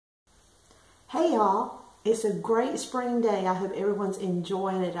Hey y'all, it's a great spring day. I hope everyone's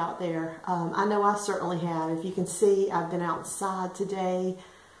enjoying it out there. I know I certainly have. If you can see, I've been outside today.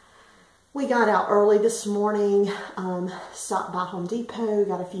 We got out early this morning, stopped by Home Depot,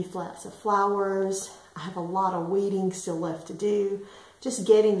 got a few flats of flowers. I have a lot of weeding still left to do. Just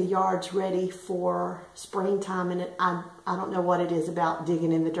getting the yards ready for springtime, and I don't know what it is about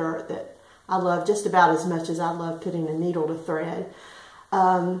digging in the dirt that I love just about as much as I love putting a needle to thread.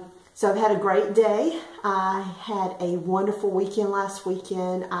 So I've had a great day. I had a wonderful weekend last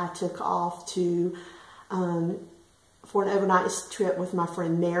weekend. I took off to for an overnight trip with my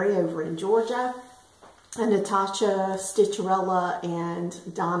friend Mary over in Georgia. And Natasha, Stitcherella,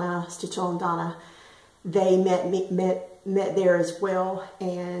 and Donna, Stitcherella and Donna, they met there as well.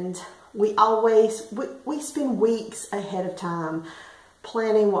 And we spend weeks ahead of time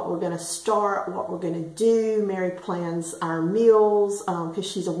planning what we're going to start, what we're going to do. Mary plans our meals because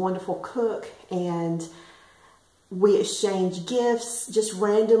she's a wonderful cook, and we exchange gifts, just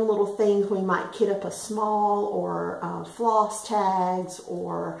random little things. We might kit up a small or floss tags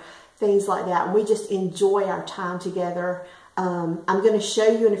or things like that, and we just enjoy our time together. I'm going to show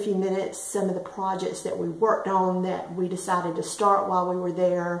you in a few minutes some of the projects that we worked on that we decided to start while we were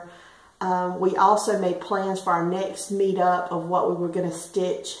there. We also made plans for our next meetup of what we were going to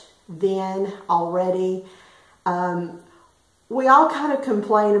stitch then already. We all kind of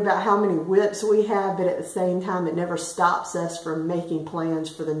complain about how many whips we have, but at the same time it never stops us from making plans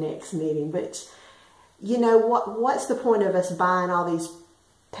for the next meeting. But you know, what's the point of us buying all these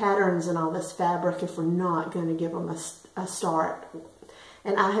patterns and all this fabric if we're not going to give them a start?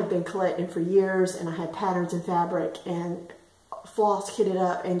 And I have been collecting for years, and I had patterns and fabric and floss kitted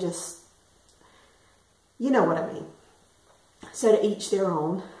up, and just, you know what I mean. So to each their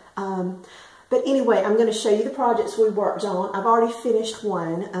own. But anyway, I'm going to show you the projects we worked on. I've already finished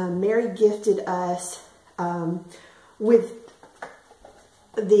one. Mary gifted us with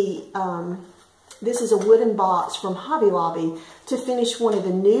the, this is a wooden box from Hobby Lobby to finish one of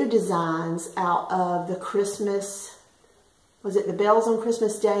the new designs out of the Christmas, was it the Bells on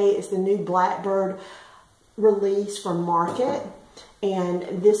Christmas Day? It's the new Blackbird release from Market.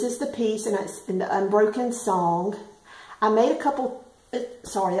 And this is the piece, and it's in the Unbroken Song. I made a couple,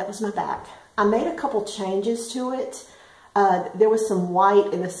 sorry, that was my back. I made a couple changes to it. There was some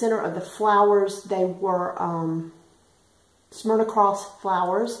white in the center of the flowers. They were Smyrna Cross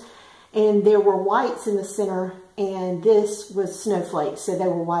flowers, and there were whites in the center, and this was snowflakes, so they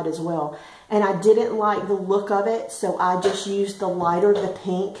were white as well. And I didn't like the look of it, so I just used the lighter, the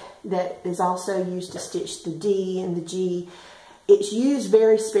pink, that is also used to stitch the D and the G. It's used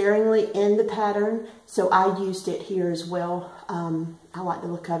very sparingly in the pattern, so I used it here as well. I like the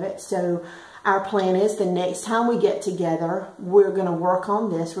look of it. So our plan is the next time we get together, we're going to work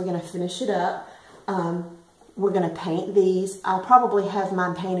on this. We're going to finish it up. We're going to paint these. I'll probably have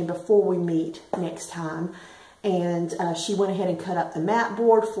mine painted before we meet next time. And she went ahead and cut up the mat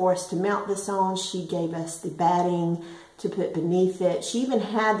board for us to mount this on. She gave us the batting to put beneath it. She even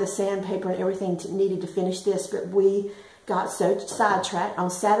had the sandpaper and everything needed to finish this, but we got so sidetracked. On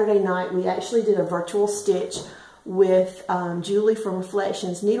Saturday night, we actually did a virtual stitch with Julie from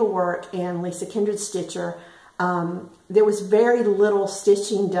Reflections Needlework and Lisa Kindred Stitcher. There was very little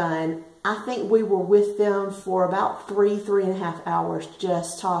stitching done. I think we were with them for about three and a half hours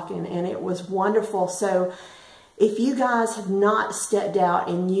just talking, and it was wonderful. So if you guys have not stepped out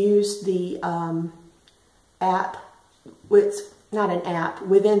and used the app, it's not an app,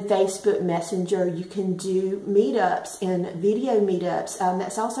 within Facebook Messenger, you can do meetups and video meetups.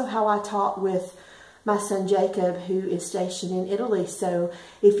 That's also how I talk with my son Jacob, who is stationed in Italy. So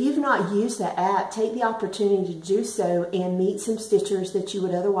if you've not used that app, take the opportunity to do so and meet some stitchers that you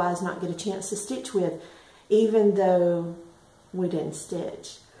would otherwise not get a chance to stitch with, even though we didn't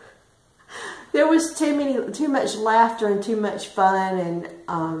stitch. There was too much laughter and too much fun, and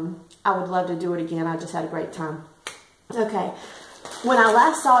I would love to do it again. I just had a great time. Okay. When I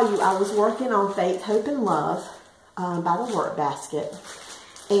last saw you, I was working on Faith, Hope, and Love by the Work Basket.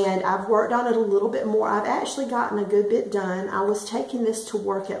 And I've worked on it a little bit more. I've actually gotten a good bit done. I was taking this to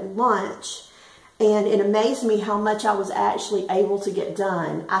work at lunch, and it amazed me how much I was actually able to get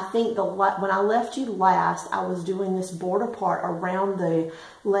done. I think when I left you last, I was doing this border part around the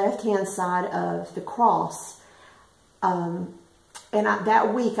left-hand side of the cross. And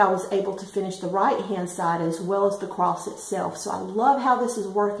that week I was able to finish the right-hand side as well as the cross itself. So I love how this is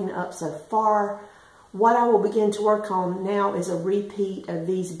working up so far. What I will begin to work on now is a repeat of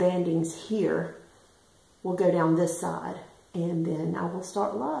these bandings here. We'll go down this side, and then I will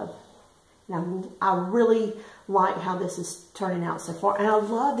start Love. And I really like how this is turning out so far. And I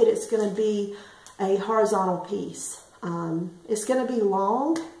love that it's going to be a horizontal piece. It's going to be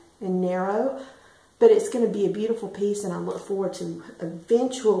long and narrow, but it's going to be a beautiful piece, and I look forward to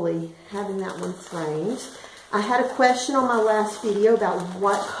eventually having that one framed. I had a question on my last video about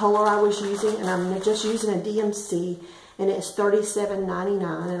what color I was using, and I'm just using a DMC, and it's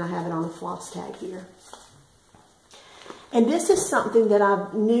 $37.99, and I have it on a floss tag here. And this is something that I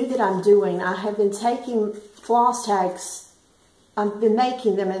knew that I'm doing. I have been taking floss tags, I've been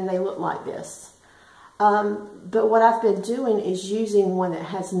making them, and they look like this. But what I've been doing is using one that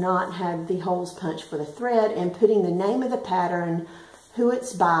has not had the holes punched for the thread and putting the name of the pattern, who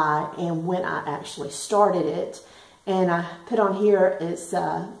it's by, and when I actually started it. And I put on here,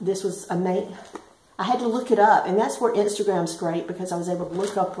 this was I had to look it up, and that's where Instagram's great, because I was able to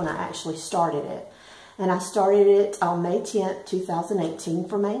look up when I actually started it. And I started it on May 10th, 2018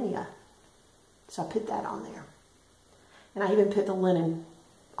 for Mania. So I put that on there. And I even put the linen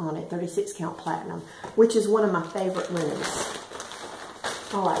on it, 36 count platinum, which is one of my favorite linens.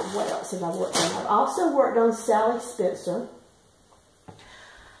 All right, what else have I worked on? I've also worked on Sally Spencer.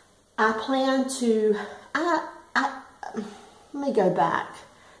 I plan to, let me go back.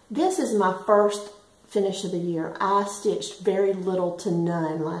 This is my first finish of the year. I stitched very little to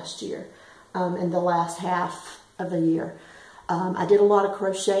none last year, in the last half of the year. I did a lot of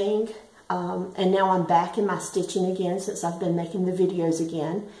crocheting, and now I'm back in my stitching again since I've been making the videos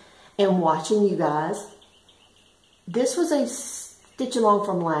again and watching you guys. This was a stitch along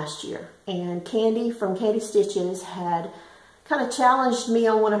from last year, and Candy from Candy Stitches had kind of challenged me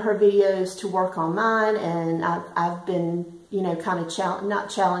on one of her videos to work on mine, and I've been, you know, kind of not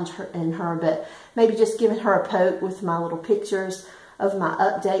challenge her in her, but maybe just giving her a poke with my little pictures of my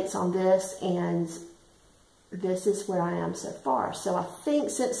updates on this, and this is where I am so far. So I think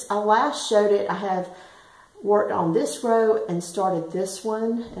since I last showed it, I have worked on this row and started this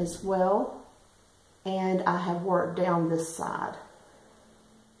one as well, and I have worked down this side.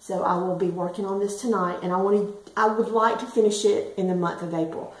 So I will be working on this tonight, and I would like to finish it in the month of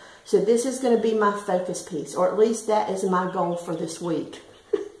April. So this is going to be my focus piece, or at least that is my goal for this week.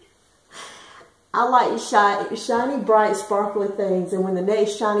 I like shiny, bright, sparkly things, and when the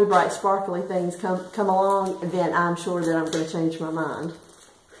next shiny, bright, sparkly things come along, then I'm sure that I'm going to change my mind.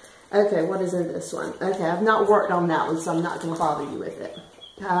 Okay, what is in this one? Okay, I've not worked on that one, so I'm not going to bother you with it.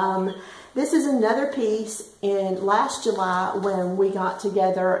 This is another piece. In last July, when we got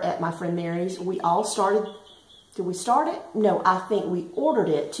together at my friend Mary's, we all started. Did we start it? No, I think we ordered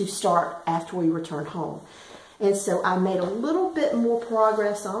it to start after we returned home. And so I made a little bit more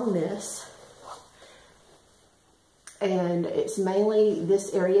progress on this. And it's mainly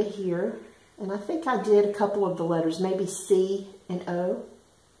this area here. And I think I did a couple of the letters, maybe C and O.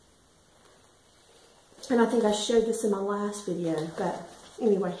 And I think I showed this in my last video, but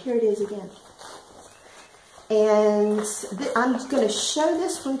anyway, here it is again. And I'm going to show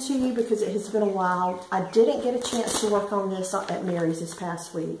this one to you because it has been a while. I didn't get a chance to work on this at Mary's this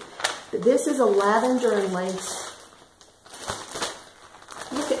past week. But this is a lavender and lace.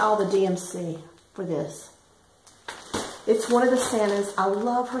 Look at all the DMC for this. It's one of the Santas. I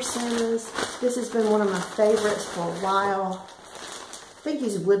love her Santas. This has been one of my favorites for a while. I think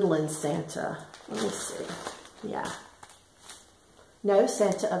he's Woodland Santa. Let me see. Yeah. No,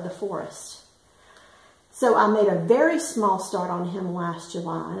 Santa of the Forest. So I made a very small start on him last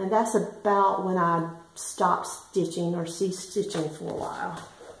July, and that's about when I stopped stitching or ceased stitching for a while.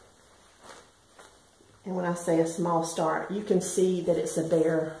 And when I say a small start, you can see that it's a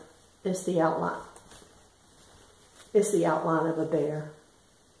bear. It's the outline. It's the outline of a bear.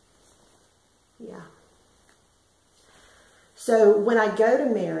 Yeah. So when I go to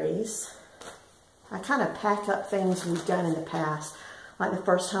Mary's, I kind of pack up things we've done in the past. Like the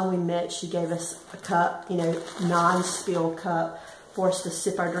first time we met, she gave us a cup, you know, non-spill cup for us to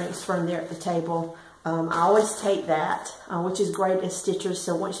sip our drinks from there at the table. I always take that, which is great as stitchers.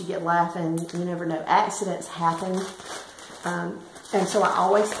 So once you get laughing, you never know. Accidents happen. And so I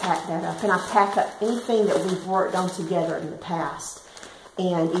always pack that up. And I pack up anything that we've worked on together in the past.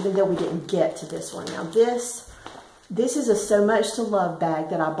 And even though we didn't get to this one. Now this is a So Much to Love bag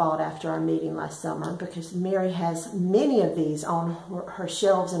that I bought after our meeting last summer, because Mary has many of these on her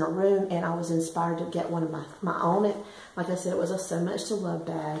shelves in her room, and I was inspired to get one of my own. Like I said, it was a So Much to Love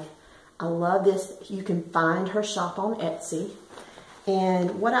bag. I love this. You can find her shop on Etsy.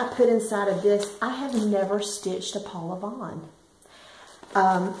 And what I put inside of this, I have never stitched a Paula Vaughn.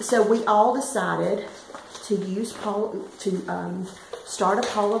 So we all decided to use start a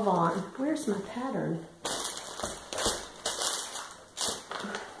Paula Vaughn. Where's my pattern?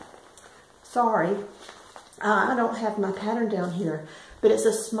 Sorry, I don't have my pattern down here, but it's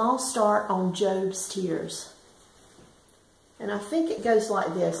a small start on Job's Tears. And I think it goes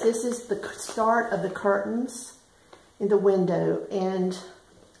like this. This is the start of the curtains in the window, and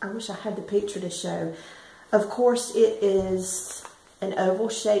I wish I had the picture to show. Of course, it is an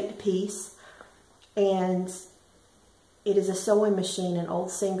oval-shaped piece, and it is a sewing machine, an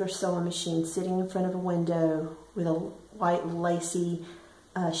old Singer sewing machine, sitting in front of a window with a white lacy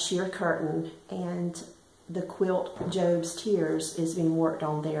sheer curtain, and the quilt Job's Tears is being worked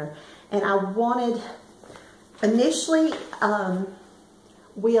on there. And I wanted, initially,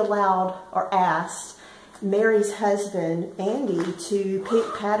 we allowed or asked Mary's husband, Andy, to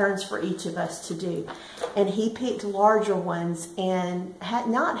pick patterns for each of us to do. And he picked larger ones, and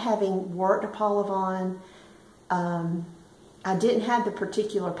not having worked a Paul I didn't have the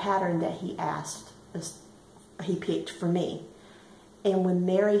particular pattern that he picked for me. And when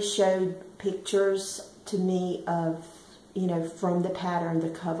Mary showed pictures to me of, you know, from the pattern,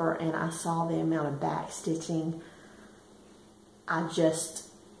 the cover, and I saw the amount of back stitching, I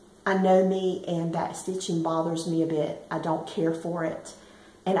know me, and back stitching bothers me a bit. I don't care for it.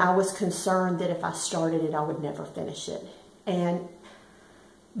 And I was concerned that if I started it, I would never finish it. And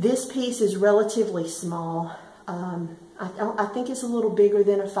this piece is relatively small. I think it's a little bigger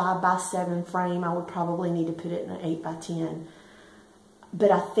than a 5x7 frame. I would probably need to put it in an 8x10. But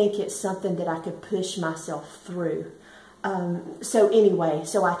I think it's something that I could push myself through. So anyway,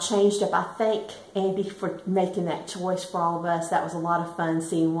 so I changed up. I thank Andy for making that choice for all of us. That was a lot of fun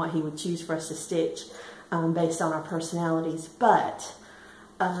seeing what he would choose for us to stitch based on our personalities. But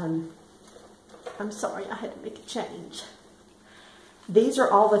I'm sorry, I had to make a change. These are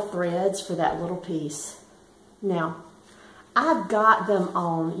all the threads for that little piece. Now, I've got them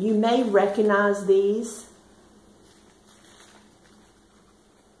on. You may recognize these.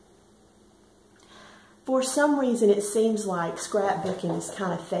 For some reason, it seems like scrapbooking is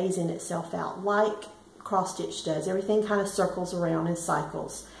kind of phasing itself out, like cross stitch does. Everything kind of circles around and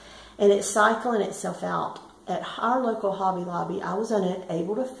cycles. And it's cycling itself out. At our local Hobby Lobby, I was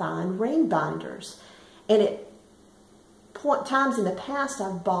unable to find ring binders. And at times in the past,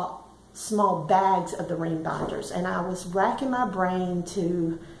 I've bought small bags of the ring binders. And I was racking my brain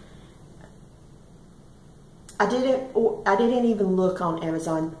to... I didn't even look on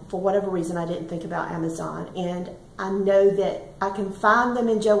Amazon. For whatever reason, I didn't think about Amazon. And I know that I can find them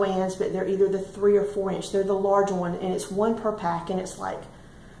in Joann's, but they're either the 3 or 4 inch. They're the larger one, and it's one per pack, and it's like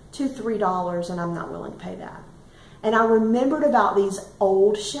 $2, $3, and I'm not willing to pay that. And I remembered about these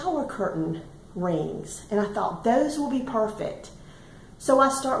old shower curtain rings, and I thought those will be perfect. So I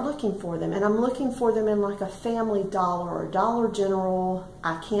start looking for them, and I'm looking for them in like a Family Dollar or Dollar General.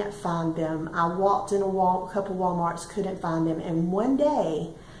 I can't find them. I walked in a couple Walmarts, couldn't find them, and one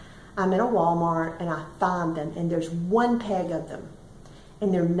day I'm in a Walmart and I find them, and there's one peg of them,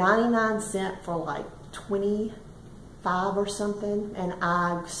 and they're 99¢ for like 25 or something, and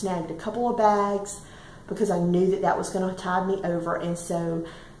I snagged a couple of bags because I knew that that was going to tide me over. And so,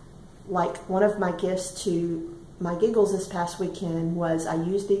 like, one of my gifts to my giggles this past weekend was I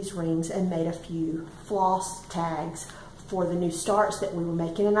used these rings and made a few floss tags for the new starts that we were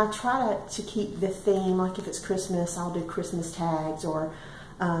making. And I try to keep the theme, like if it's Christmas, I'll do Christmas tags, or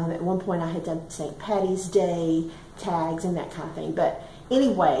at one point I had done St. Patty's Day tags and that kind of thing. But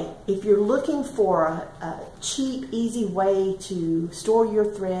anyway, if you're looking for a cheap, easy way to store your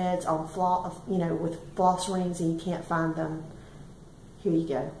threads on with floss rings and you can't find them, here you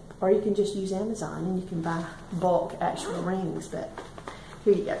go. Or you can just use Amazon and you can buy bulk actual rings. But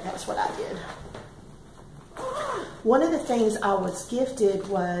here you go, that's what I did. One of the things I was gifted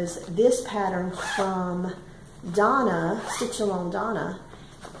was this pattern from Donna, Stitch Along Donna.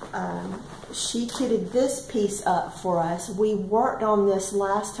 She kitted this piece up for us. We worked on this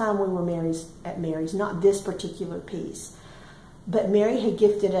last time we were at Mary's, not this particular piece. But Mary had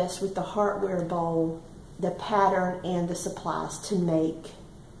gifted us with the Heartware bowl, the pattern, and the supplies to make,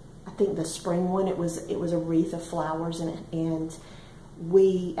 I think, the spring one. It was a wreath of flowers in it, and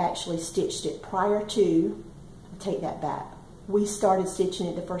we actually stitched it prior to, take that back, we started stitching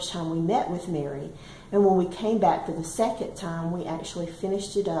it the first time we met with Mary, and when we came back for the second time, we actually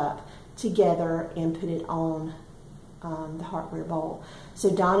finished it up together and put it on the Heartware bowl. So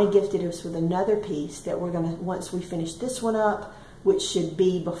Donna gifted us with another piece that we're going to, once we finish this one up, which should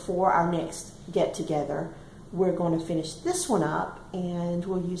be before our next get-together, we're going to finish this one up and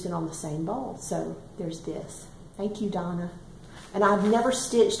we'll use it on the same bowl. So there's this. Thank you, Donna. And I've never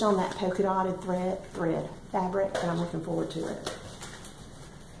stitched on that polka dotted thread fabric, and I'm looking forward to it.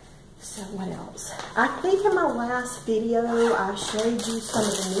 So what else? I think in my last video I showed you some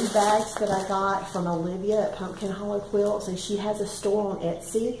of the new bags that I got from Olivia at Pumpkin Hollow Quilts, and she has a store on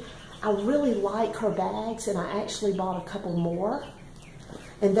Etsy. I really like her bags, and I actually bought a couple more.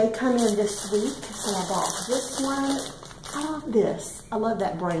 And they come in this week, so I bought this one. I love this. I love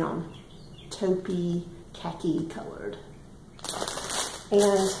that brown, taupey, khaki colored.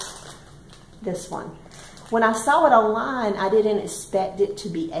 And this one. When I saw it online, I didn't expect it to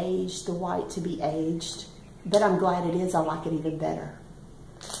be aged, the white to be aged, but I'm glad it is. I like it even better.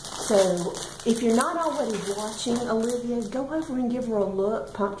 So if you're not already watching Olivia, go over and give her a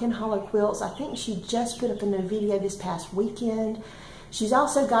look. Pumpkin Hollow Quilts. I think she just put up a new video this past weekend. She's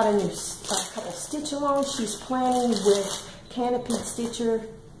also got a couple stitch-alongs she's planning with Canopied Stitcher,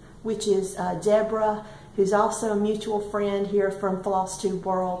 which is Deborah, who's also a mutual friend here from Flosstube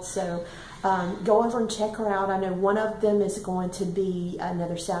World. So go over and check her out. I know one of them is going to be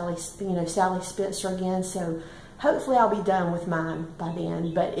another Sally Spencer again. So hopefully I'll be done with mine by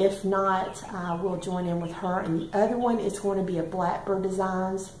then. But if not, I will join in with her. And the other one is going to be a Blackbird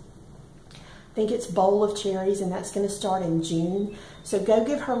Designs. I think it's Bowl of Cherries, and that's going to start in June. So go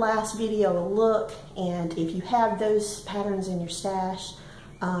give her last video a look, and if you have those patterns in your stash,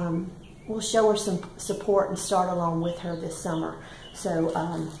 we'll show her some support and start along with her this summer. So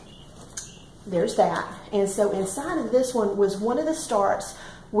there's that. And so inside of this one was one of the starts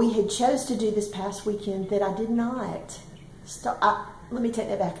we had chose to do this past weekend that I did not start. Let me take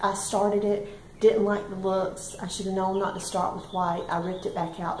that back. I started it. Didn't like the looks. I should have known not to start with white. I ripped it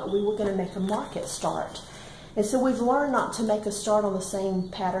back out, but we were going to make a market start. And so we've learned not to make a start on the same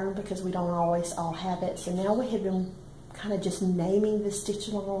pattern because we don't always all have it. So now we have been kind of just naming the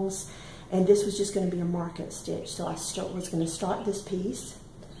stitch-alongs, and this was just going to be a market stitch. So I was going to start this piece,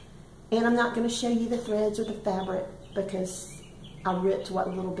 and I'm not going to show you the threads or the fabric because I ripped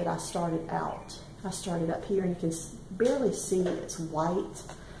what little bit I started out. I started up here, and you can barely see it's white.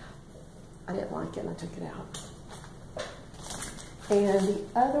 I didn't like it and I took it out. And the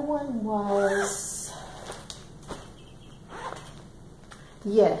other one was,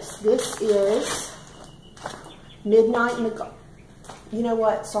 yes, this is Midnight in the Garden. You know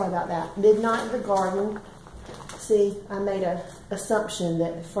what? Sorry about that. Midnight in the Garden. See, I made an assumption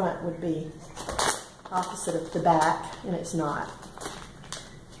that the front would be opposite of the back, and it's not.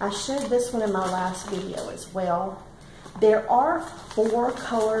 I showed this one in my last video as well. There are 4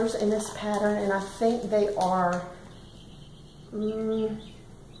 colors in this pattern, and I think they are Vicki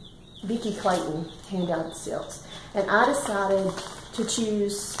Clayton hand-dyed silks. And I decided to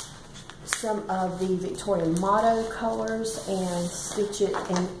choose some of the Victoria Motto colors and stitch it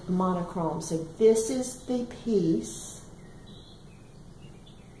in monochrome. So this is the piece,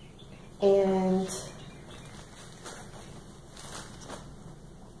 and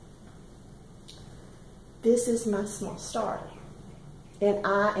this is my small start, and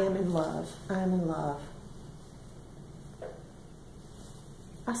I am in love. I am in love.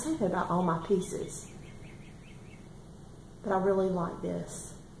 I say that about all my pieces, but I really like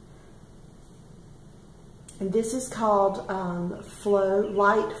this. And this is called Flow,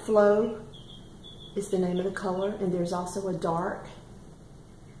 Light Flow is the name of the color, and there's also a dark.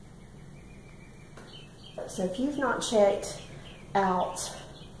 So if you've not checked out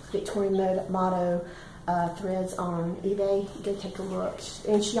Victoria Motto threads on eBay, go take a look.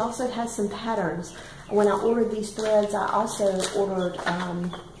 And she also has some patterns. When I ordered these threads, I also ordered,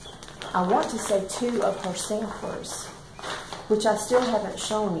 I want to say 2 of her samplers, which I still haven't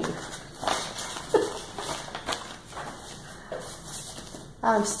shown you.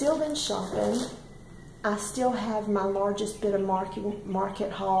 I've still been shopping. I still have my largest bit of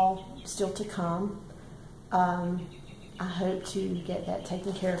market haul still to come. I hope to get that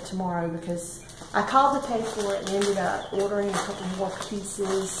taken care of tomorrow because I called to pay for it and ended up ordering a couple more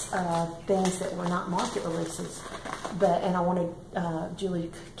pieces, things that were not market releases. And I wanted Julie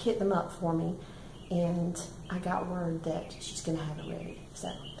to kit them up for me, and I got word that she's going to have it ready. So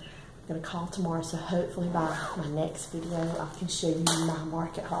I'm going to call tomorrow, so hopefully by my next video I can show you my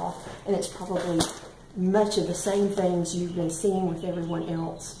market haul. And it's probably much of the same things you've been seeing with everyone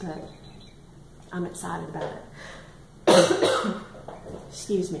else, but I'm excited about it.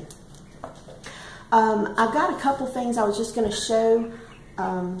 Excuse me. I've got a couple things I was just going to show.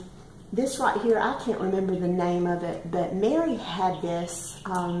 This right here, I can't remember the name of it, but Mary had this.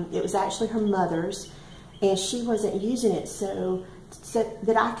 It was actually her mother's, and she wasn't using it so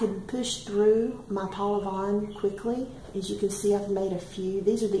that I could push through my Paula Vaughn quickly. As you can see, I've made a few.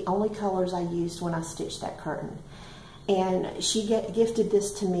 These are the only colors I used when I stitched that curtain. And she gifted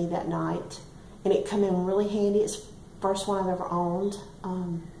this to me that night, and it came in really handy. It's the first one I've ever owned.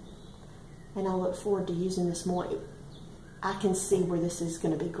 and I look forward to using this more. I can see where this is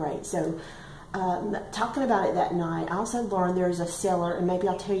going to be great. So talking about it that night, I also learned there's a seller, and maybe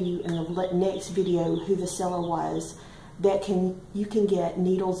I'll tell you in the next video who the seller was, that you can get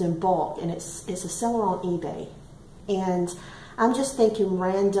needles in bulk, and it's a seller on eBay. And I'm just thinking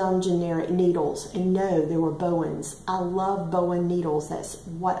random generic needles, and no, there were Bowens. I love Bowen needles. That's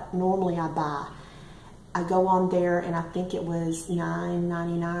what normally I buy. I go on there, and I think it was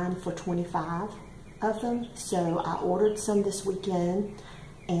 $9.99 for 25 of them. So I ordered some this weekend,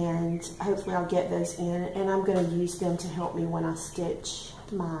 and hopefully I'll get those in, and I'm going to use them to help me when I stitch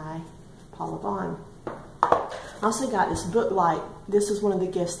my Paula Vaughn. I also got this book light. This was one of the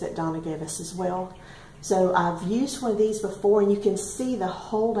gifts that Donna gave us as well. So I've used one of these before, and you can see the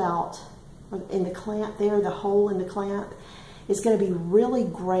holdout in the clamp there, the hole in the clamp. It's going to be really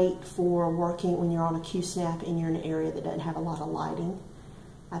great for working when you're on a Q-snap and you're in an area that doesn't have a lot of lighting.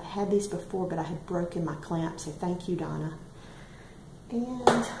 I've had these before, but I had broken my clamp, so thank you, Donna.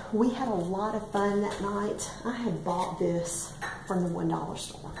 And we had a lot of fun that night. I had bought this from the $1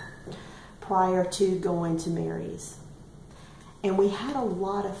 store prior to going to Mary's. And we had a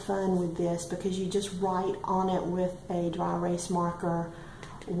lot of fun with this because you just write on it with a dry erase marker.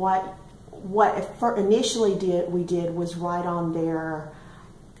 What initially we did was write on there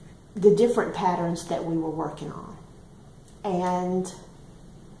the different patterns that we were working on. And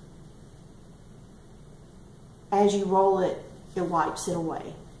as you roll it, it wipes it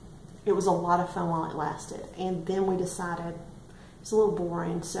away. It was a lot of fun while it lasted. And then we decided it's a little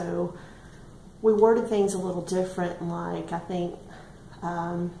boring, so we worded things a little different, like I think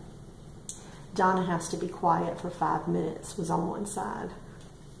Donna has to be quiet for 5 minutes was on one side.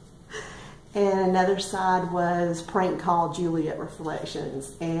 And another side was prank call Juliet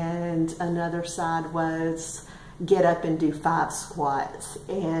reflections. And another side was get up and do 5 squats.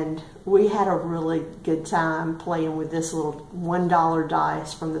 And we had a really good time playing with this little $1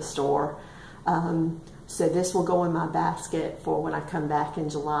 dice from the store. So this will go in my basket for when I come back in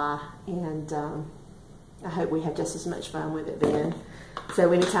July. And I hope we have just as much fun with it then.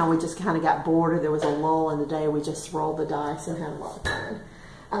 So anytime we just kind of got bored or there was a lull in the day, we just rolled the dice and had a lot of fun.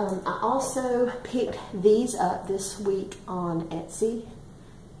 I also picked these up this week on Etsy,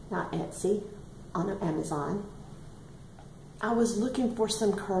 not Etsy, on Amazon. I was looking for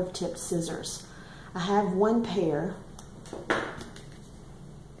some curved tip scissors. I have one pair,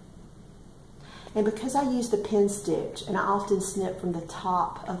 and because I use the pin stitch and I often snip from the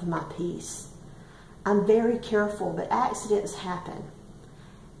top of my piece, I'm very careful, but accidents happen.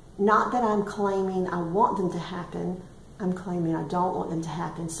 Not that I'm claiming I want them to happen, I'm claiming I don't want them to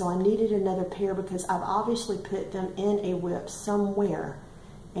happen. So I needed another pair because I've obviously put them in a whip somewhere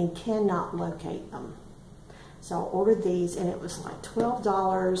and cannot locate them. So I ordered these, and it was like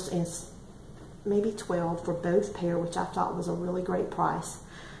 $12 and maybe $12 for both pair, which I thought was a really great price.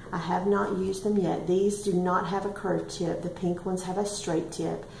 I have not used them yet. These do not have a curved tip. The pink ones have a straight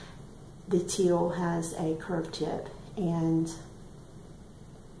tip. The teal has a curved tip, and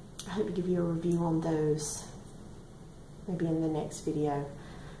I hope to give you a review on those maybe in the next video.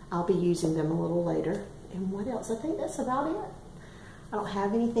 I'll be using them a little later. And what else? I think that's about it. I don't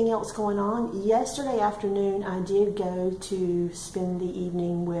have anything else going on. Yesterday afternoon, I did go to spend the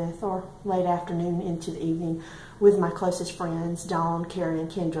evening with, or late afternoon into the evening, with my closest friends, Dawn, Carrie, and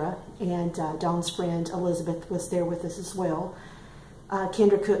Kendra. And Dawn's friend, Elizabeth, was there with us as well.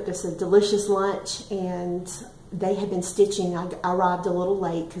 Kendra cooked us a delicious lunch, and they had been stitching. I arrived a little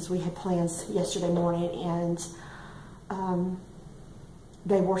late because we had plans yesterday morning, and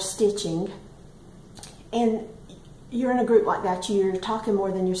they were stitching. And you're in a group like that, you're talking more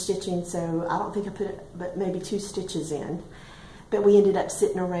than you're stitching, so I don't think I put it, but maybe 2 stitches in. But we ended up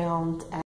sitting around